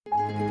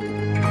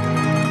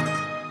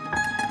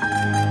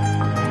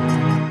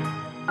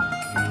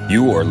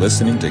You are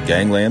listening to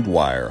Gangland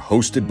Wire,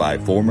 hosted by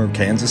former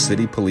Kansas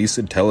City Police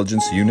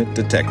Intelligence Unit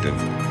Detective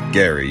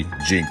Gary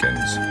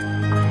Jenkins.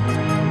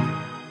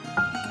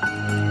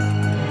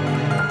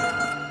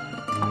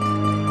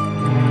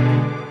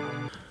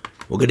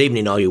 Well, good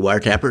evening, all you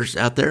wiretappers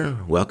out there.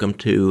 Welcome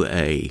to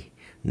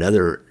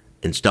another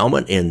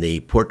installment in the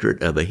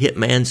Portrait of a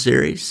Hitman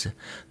series.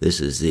 This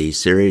is the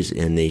series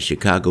in the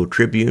Chicago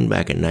Tribune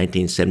back in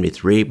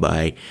 1973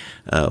 by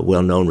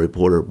well-known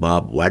reporter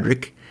Bob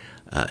Wadrick.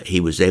 He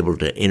was able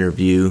to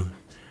interview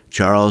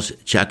Charles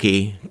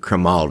Chucky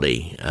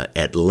Crimaldi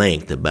at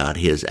length about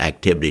his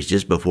activities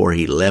just before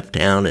he left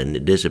town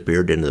and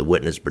disappeared into the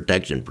witness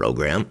protection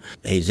program.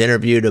 He's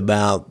interviewed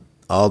about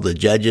all the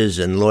judges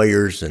and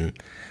lawyers and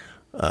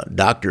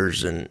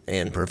doctors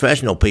and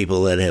professional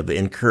people that have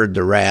incurred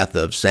the wrath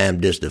of Sam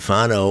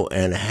DiStefano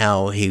and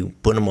how he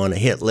put him on a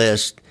hit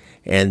list,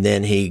 and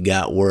then he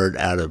got word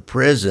out of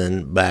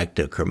prison back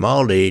to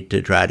Crimaldi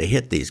to try to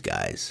hit these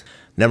guys.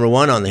 Number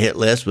one on the hit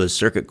list was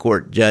Circuit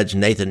Court Judge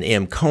Nathan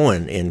M.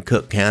 Cohen in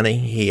Cook County.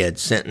 He had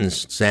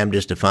sentenced Sam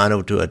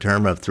DiStefano to a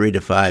term of 3 to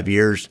 5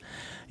 years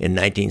in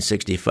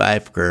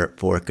 1965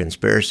 for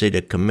conspiracy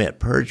to commit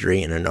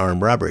perjury in an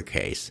armed robbery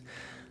case.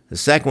 The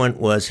second one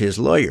was his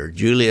lawyer,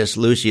 Julius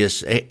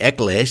Lucius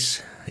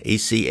Eccles,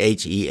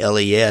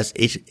 E-C-H-E-L-E-S,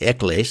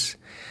 Eccles.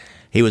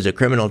 He was a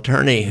criminal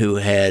attorney who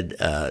had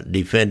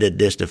defended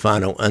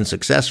DiStefano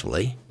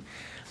unsuccessfully.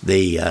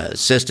 The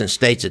assistant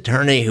state's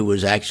attorney, who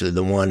was actually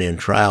the one in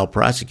trial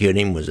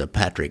prosecuting him, was a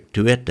Patrick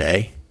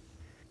Tuitte.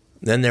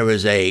 Then there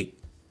was a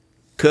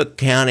Cook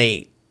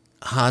County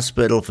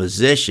hospital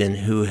physician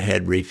who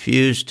had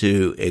refused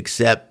to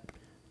accept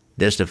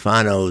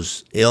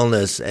DiStefano's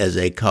illness as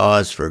a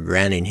cause for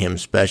granting him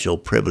special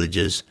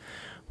privileges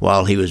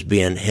while he was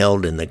being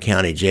held in the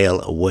county jail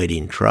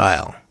awaiting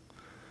trial.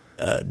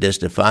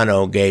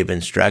 DiStefano gave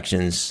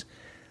instructions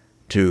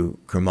to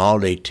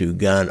Crimaldi to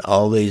gun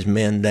all these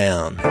men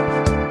down.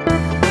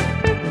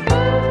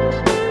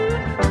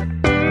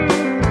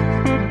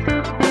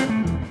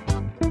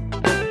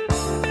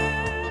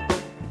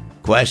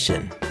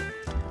 Question: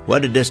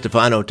 what did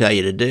DiStefano tell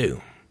you to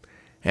do?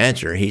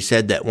 Answer: he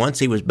said that once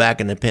he was back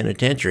in the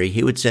penitentiary,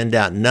 he would send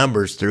out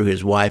numbers through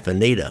his wife,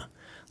 Anita.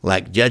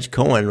 Like Judge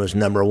Cohen was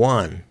number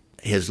 1.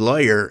 His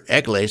lawyer,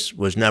 Eccles,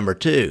 was number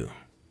 2.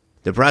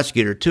 The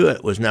prosecutor,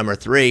 Tuitte, was number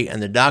 3,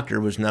 and the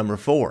doctor was number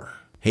 4.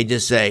 He'd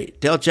just say,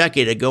 tell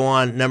Chucky to go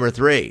on number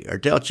 3, or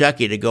tell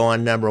Chucky to go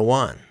on number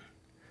 1.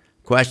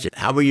 Question: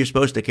 how were you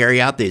supposed to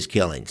carry out these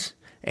killings?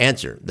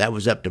 Answer: that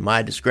was up to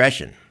my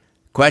discretion.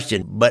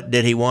 Question: but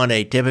did he want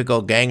a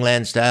typical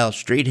gangland-style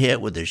street hit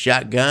with a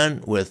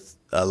shotgun with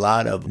a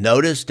lot of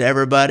notice to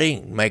everybody,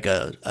 make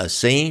a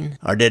scene,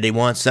 or did he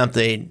want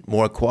something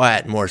more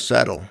quiet, more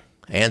subtle?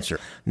 Answer: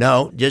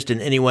 no, just in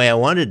any way I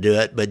wanted to do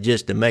it, but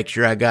just to make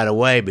sure I got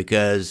away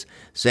because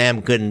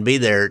Sam couldn't be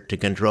there to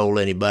control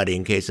anybody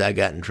in case I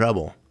got in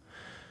trouble.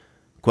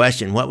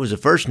 Question: what was the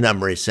first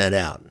number he sent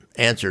out?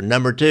 Answer: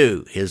 number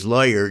 2, his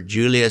lawyer,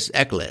 Julius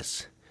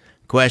Eccles.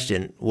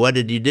 Question: what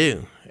did you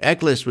do?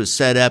 Eccles was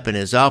set up in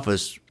his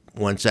office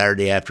one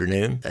Saturday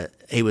afternoon.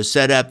 He was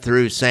set up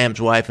through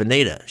Sam's wife,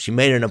 Anita. She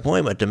made an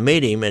appointment to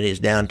meet him at his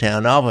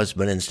downtown office,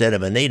 but instead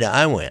of Anita,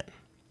 I went.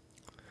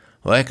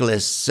 Well,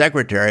 Eccles'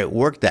 secretary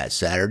worked that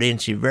Saturday,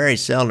 and she very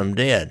seldom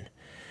did.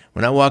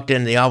 When I walked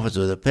into the office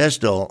with a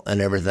pistol and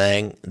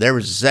everything, there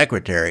was a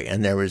secretary,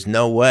 and there was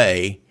no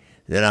way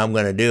that I'm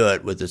going to do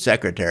it with the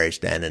secretary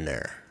standing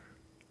there.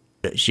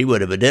 She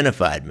would have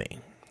identified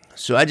me.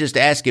 So I just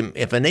asked him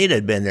if Anita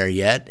had been there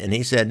yet, and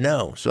he said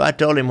no. So I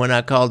told him when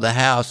I called the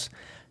house,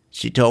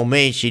 she told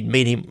me she'd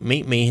meet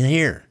me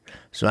here.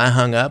 So I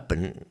hung up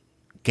and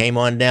came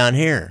on down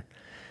here.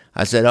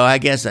 I said, I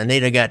guess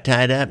Anita got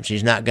tied up and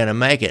she's not going to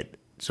make it.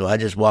 So I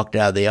just walked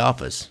out of the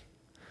office.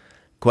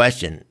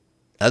 Question: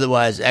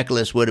 otherwise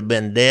Eccles would have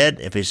been dead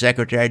if his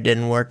secretary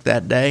didn't work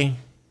that day?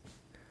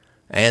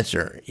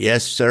 Answer: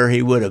 yes, sir,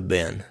 he would have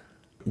been.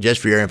 Just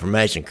for your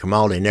information,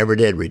 Crimaldi never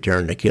did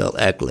return to kill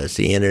Eccles.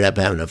 He ended up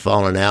having a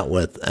falling out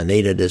with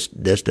Anita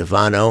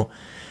DiStefano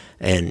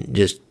and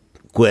just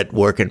quit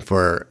working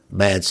for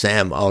Mad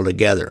Sam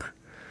altogether.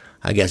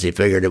 I guess he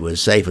figured it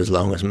was safe as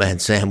long as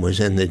Mad Sam was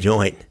in the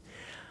joint.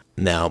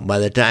 Now, by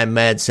the time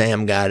Mad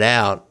Sam got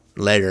out,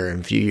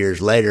 a few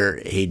years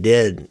later, he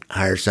did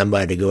hire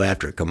somebody to go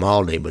after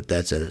Crimaldi, but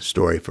that's a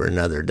story for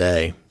another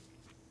day.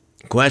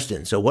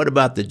 Question: so what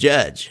about the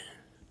judge?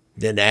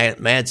 Did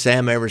Mad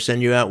Sam ever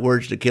send you out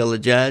words to kill the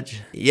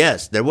judge?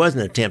 Yes, there was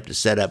an attempt to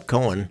set up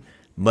Cohen,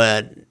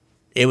 but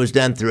it was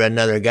done through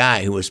another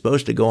guy who was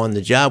supposed to go on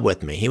the job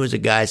with me. He was a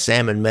guy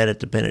Sam had met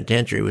at the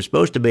penitentiary. He was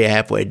supposed to be a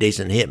halfway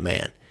decent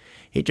hitman.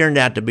 He turned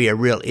out to be a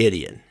real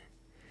idiot.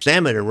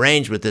 Sam had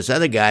arranged with this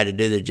other guy to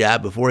do the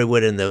job before he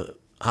went in the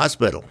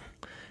hospital.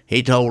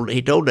 He told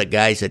that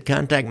guy, he said,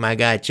 contact my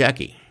guy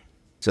Chucky.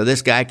 So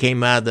this guy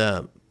came out of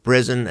the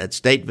prison at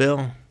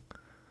Stateville.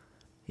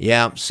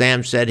 Yeah,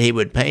 Sam said he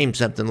would pay him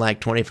something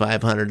like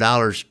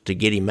 $2,500 to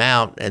get him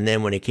out, and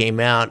then when he came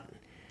out,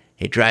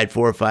 He tried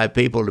 4 or 5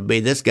 people to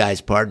be this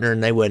guy's partner,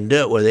 and they wouldn't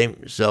do it with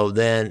him, so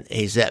then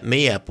he set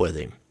me up with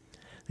him.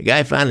 The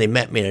guy finally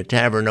met me in a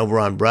tavern over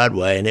on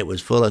Broadway, and it was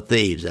full of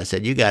thieves. I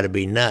said, "You got to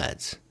be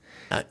nuts."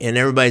 In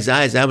everybody's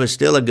eyes, I was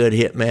still a good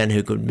hitman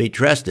who could be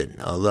trusted,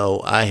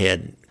 although I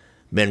had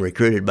been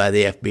recruited by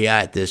the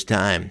FBI at this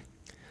time.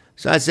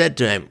 So I said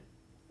to him,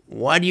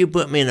 "Why do you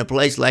put me in a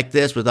place like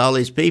this with all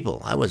these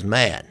people?" I was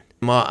mad.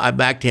 I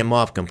backed him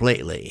off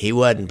completely. He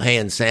wasn't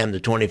paying Sam the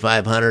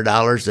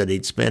 $2,500 that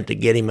he'd spent to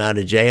get him out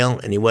of jail,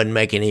 and he wasn't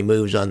making any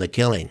moves on the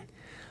killing.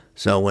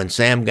 So when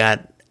Sam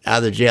got out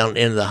of the jail and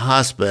into the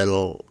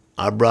hospital,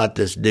 I brought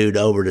this dude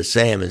over to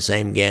Sam, and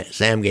Sam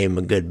gave him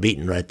a good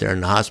beating right there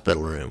in the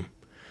hospital room.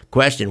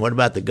 Question, what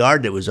about the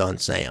guard that was on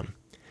Sam?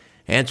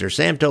 Answer,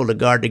 Sam told the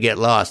guard to get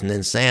lost, and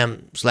then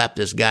Sam slapped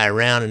this guy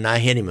around, and I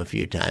hit him a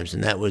few times,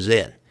 and that was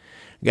it.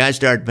 The guy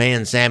started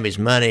paying Sam his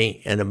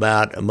money, and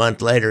about a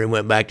month later, he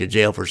went back to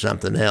jail for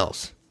something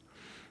else.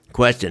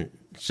 Question,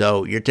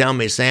 so you're telling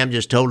me Sam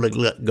just told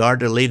the guard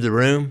to leave the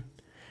room?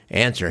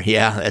 Answer,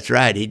 yeah, that's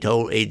right. He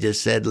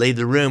just said leave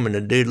the room, and the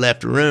dude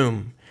left the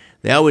room.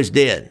 They always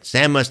did.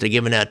 Sam must have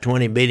given out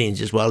 20 beatings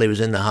just while he was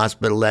in the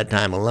hospital that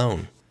time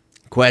alone.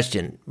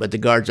 Question, but the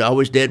guards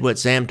always did what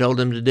Sam told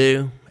them to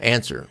do?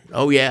 Answer,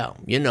 oh yeah,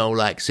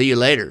 like see you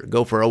later,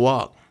 go for a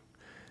walk.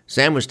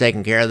 Sam was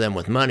taking care of them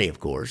with money, of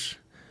course.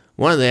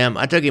 One of them,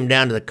 I took him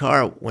down to the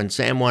car when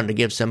Sam wanted to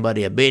give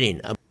somebody a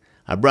beating.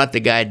 I brought the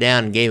guy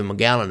down and gave him a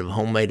gallon of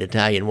homemade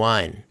Italian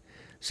wine.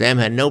 Sam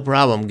had no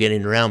problem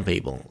getting around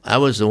people. I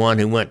was the one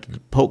who went to the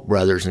Polk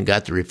Brothers and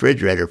got the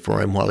refrigerator for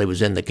him while he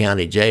was in the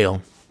county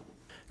jail.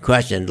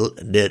 Question,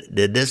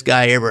 did this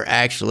guy ever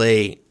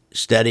actually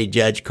study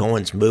Judge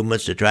Cohen's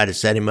movements to try to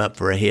set him up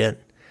for a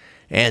hit?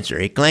 Answer,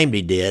 he claimed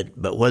he did,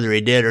 but whether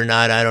he did or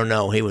not, I don't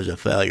know. He was a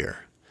failure.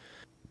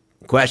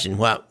 Question,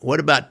 what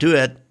about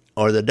Tuitt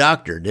or the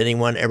doctor? Did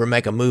anyone ever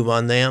make a move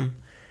on them?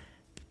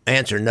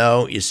 Answer,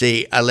 no. You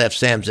see, I left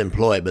Sam's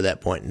employ by that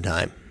point in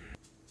time.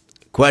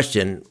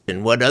 Question,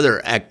 and what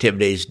other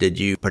activities did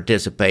you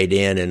participate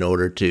in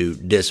order to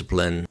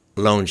discipline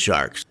loan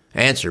sharks?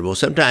 Answer, well,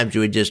 sometimes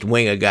you would just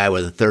wing a guy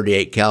with a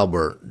 .38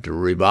 caliber to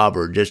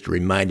revolver just to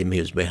remind him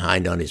he was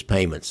behind on his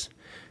payments.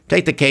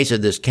 Take the case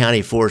of this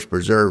County Forest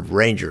Preserve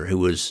ranger who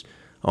was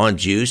on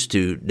juice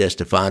to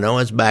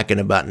DeStefano. It's back in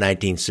about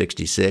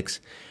 1966.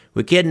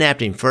 We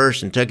kidnapped him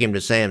first and took him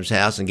to Sam's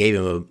house and gave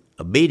him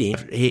a beating.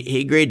 He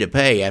agreed to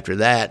pay after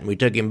that, and we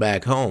took him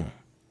back home.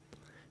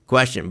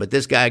 Question, but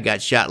this guy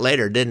got shot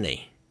later, didn't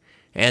he?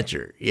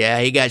 Answer, yeah,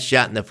 he got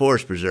shot in the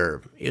Forest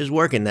Preserve. He was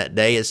working that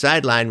day. His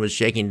sideline was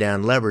shaking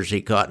down levers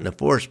he caught in the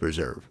Forest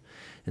Preserve.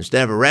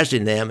 Instead of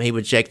arresting them, he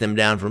would shake them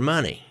down for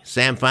money.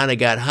 Sam finally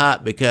got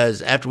hot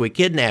because after we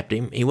kidnapped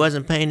him, he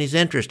wasn't paying his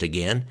interest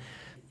again,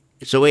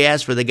 so he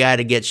asked for the guy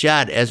to get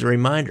shot as a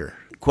reminder.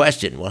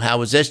 Question, well, how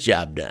was this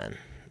job done?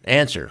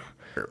 Answer,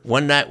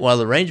 one night while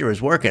the ranger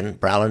was working,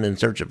 prowling in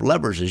search of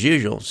levers as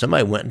usual,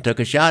 somebody went and took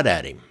a shot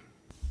at him.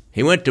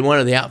 He went to one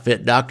of the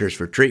outfit doctors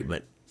for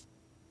treatment.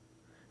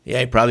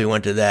 Yeah, he probably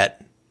went to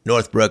that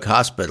Northbrook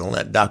Hospital,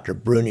 that Dr.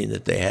 Bruni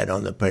that they had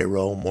on the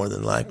payroll, more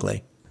than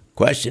likely.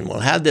 Question,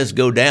 well, how'd this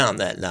go down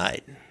that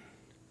night?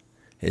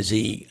 Is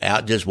he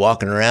out just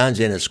walking around? Is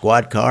he in a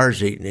squad car? Is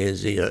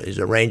he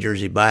a ranger? Is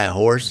he by a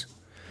horse?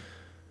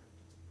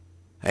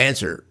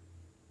 Answer,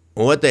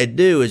 well, what they'd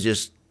do is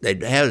just,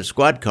 they'd have a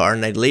squad car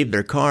and they'd leave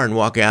their car and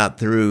walk out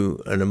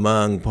through and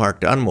among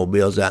parked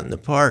automobiles out in the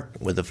park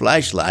with a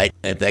flashlight.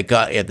 If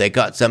they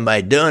caught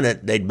somebody doing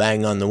it, they'd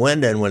bang on the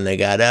window, and when they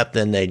got up,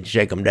 then they'd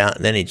shake them down.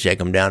 Then he'd shake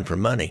them down for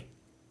money.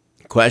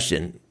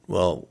 Question,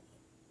 well,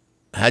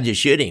 how'd you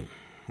shoot him?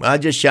 Well, I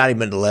just shot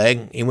him in the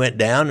leg. He went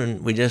down,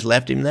 and we just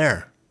left him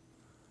there.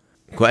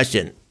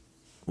 Question,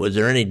 was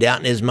there any doubt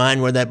in his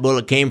mind where that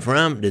bullet came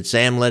from? Did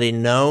Sam let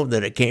him know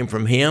that it came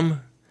from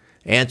him?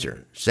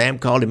 Answer, Sam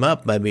called him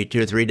up maybe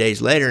 2 or 3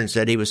 days later and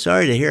said he was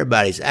sorry to hear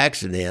about his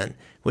accident,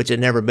 which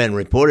had never been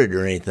reported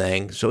or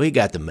anything, so he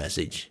got the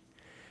message.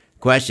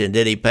 Question,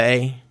 did he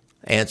pay?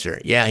 Answer,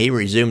 yeah, he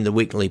resumed the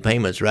weekly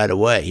payments right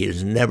away. He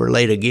was never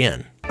late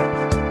again.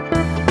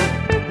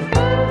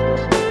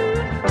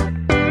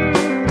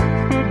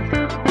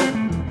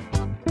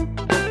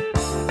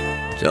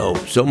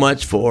 So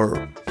much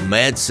for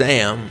Mad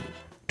Sam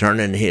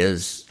turning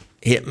his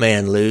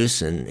hitman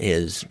loose and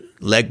his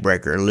leg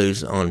breaker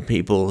loose on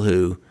people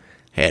who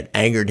had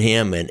angered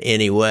him in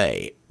any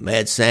way.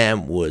 Mad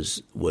Sam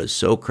was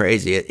so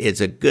crazy.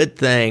 It's a good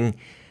thing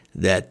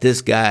that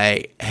this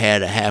guy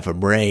had a half a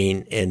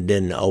brain and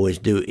didn't always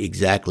do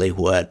exactly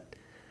what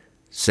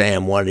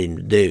Sam wanted him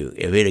to do.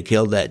 If he'd have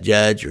killed that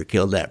judge or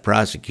killed that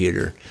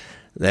prosecutor,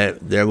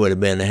 there would have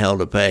been hell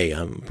to pay.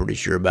 I'm pretty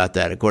sure about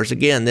that. Of course,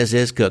 again, this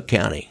is Cook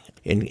County.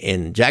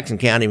 In Jackson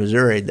County,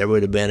 Missouri, there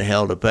would have been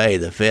hell to pay.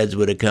 The feds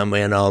would have come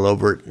in all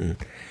over it,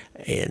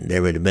 and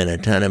there would have been a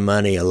ton of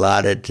money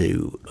allotted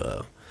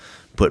to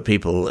put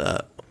people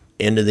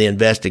into the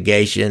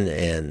investigation,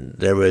 and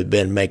there would have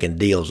been making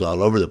deals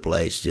all over the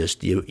place.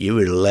 Just you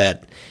would have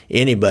let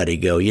anybody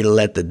go. You'd have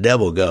let the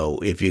devil go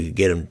if you could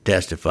get him to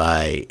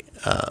testify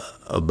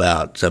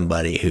about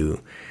somebody who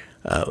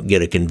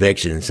get a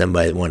conviction in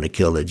somebody that wanted to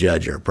kill the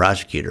judge or a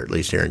prosecutor, at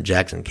least here in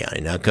Jackson County.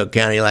 Now, Cook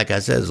County, like I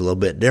said, is a little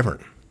bit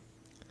different.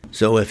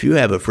 So if you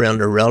have a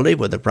friend or relative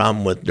with a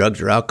problem with drugs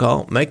or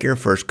alcohol, make your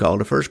first call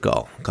to First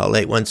Call. Call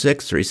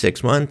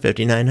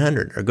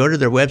 816-361-5900 or go to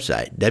their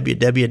website,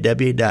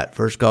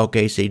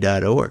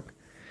 www.firstcallkc.org.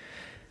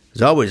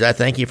 As always, I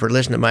thank you for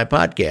listening to my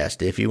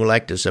podcast. If you would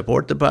like to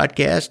support the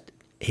podcast,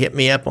 hit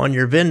me up on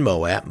your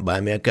Venmo app and buy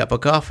me a cup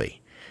of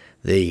coffee.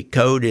 The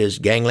code is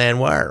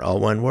Gangland Wire, all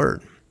one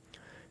word.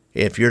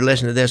 If you're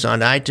listening to this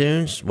on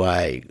iTunes,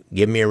 why,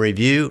 give me a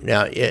review.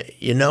 Now,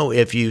 you know,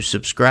 if you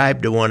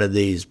subscribe to one of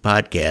these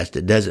podcasts,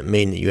 it doesn't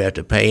mean that you have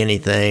to pay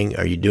anything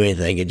or you do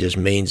anything. It just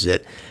means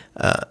that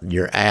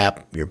your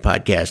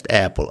podcast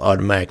app, will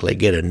automatically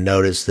get a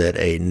notice that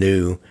a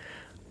new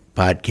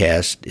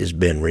podcast has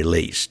been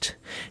released.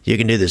 You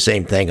can do the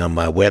same thing on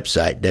my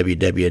website,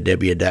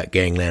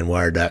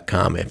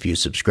 www.ganglandwire.com. If you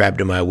subscribe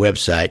to my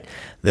website,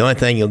 the only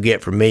thing you'll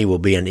get from me will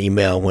be an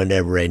email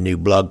whenever a new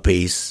blog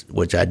piece,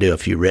 which I do a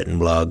few written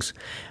blogs,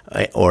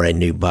 or a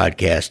new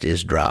podcast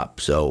is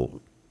dropped.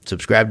 So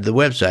subscribe to the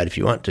website if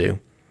you want to.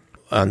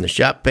 On the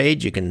shop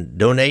page, you can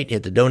donate.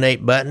 Hit the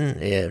donate button.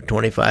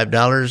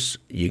 $25.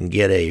 You can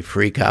get a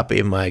free copy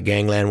of my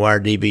Gangland Wire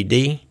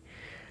DVD.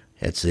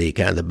 It's the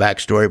kind of the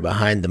backstory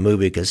behind the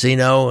movie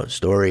Casino, a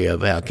story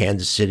of how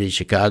Kansas City,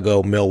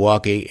 Chicago,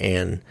 Milwaukee,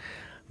 and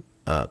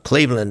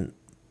Cleveland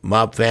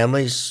mob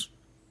families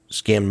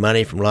skimmed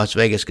money from Las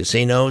Vegas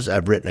casinos.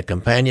 I've written a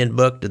companion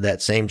book to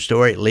that same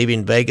story,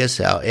 Leaving Vegas,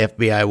 How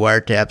FBI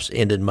Wiretaps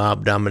Ended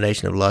Mob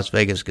Domination of Las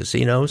Vegas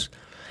Casinos.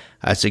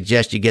 I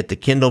suggest you get the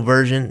Kindle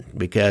version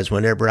because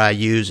whenever I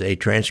use a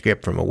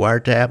transcript from a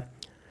wiretap,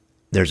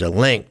 there's a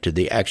link to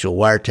the actual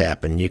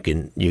wiretap, and you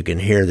can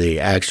hear the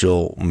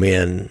actual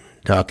men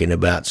talking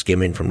about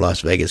skimming from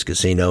Las Vegas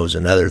casinos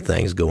and other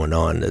things going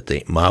on that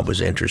the mob was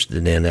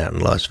interested in out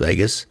in Las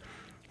Vegas.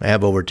 I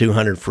have over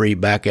 200 free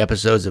back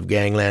episodes of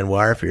Gangland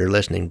Wire for your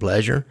listening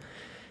pleasure.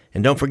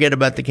 And don't forget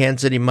about the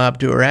Kansas City Mob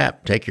Tour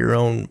app. Take your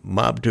own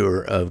mob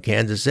tour of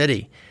Kansas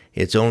City.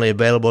 It's only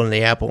available in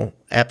the Apple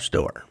App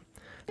Store.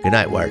 Good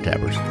night,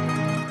 wiretappers.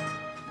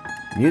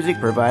 Music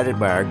provided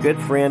by our good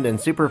friend and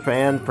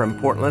superfan from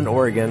Portland,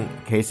 Oregon,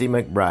 Casey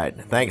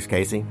McBride. Thanks,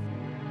 Casey.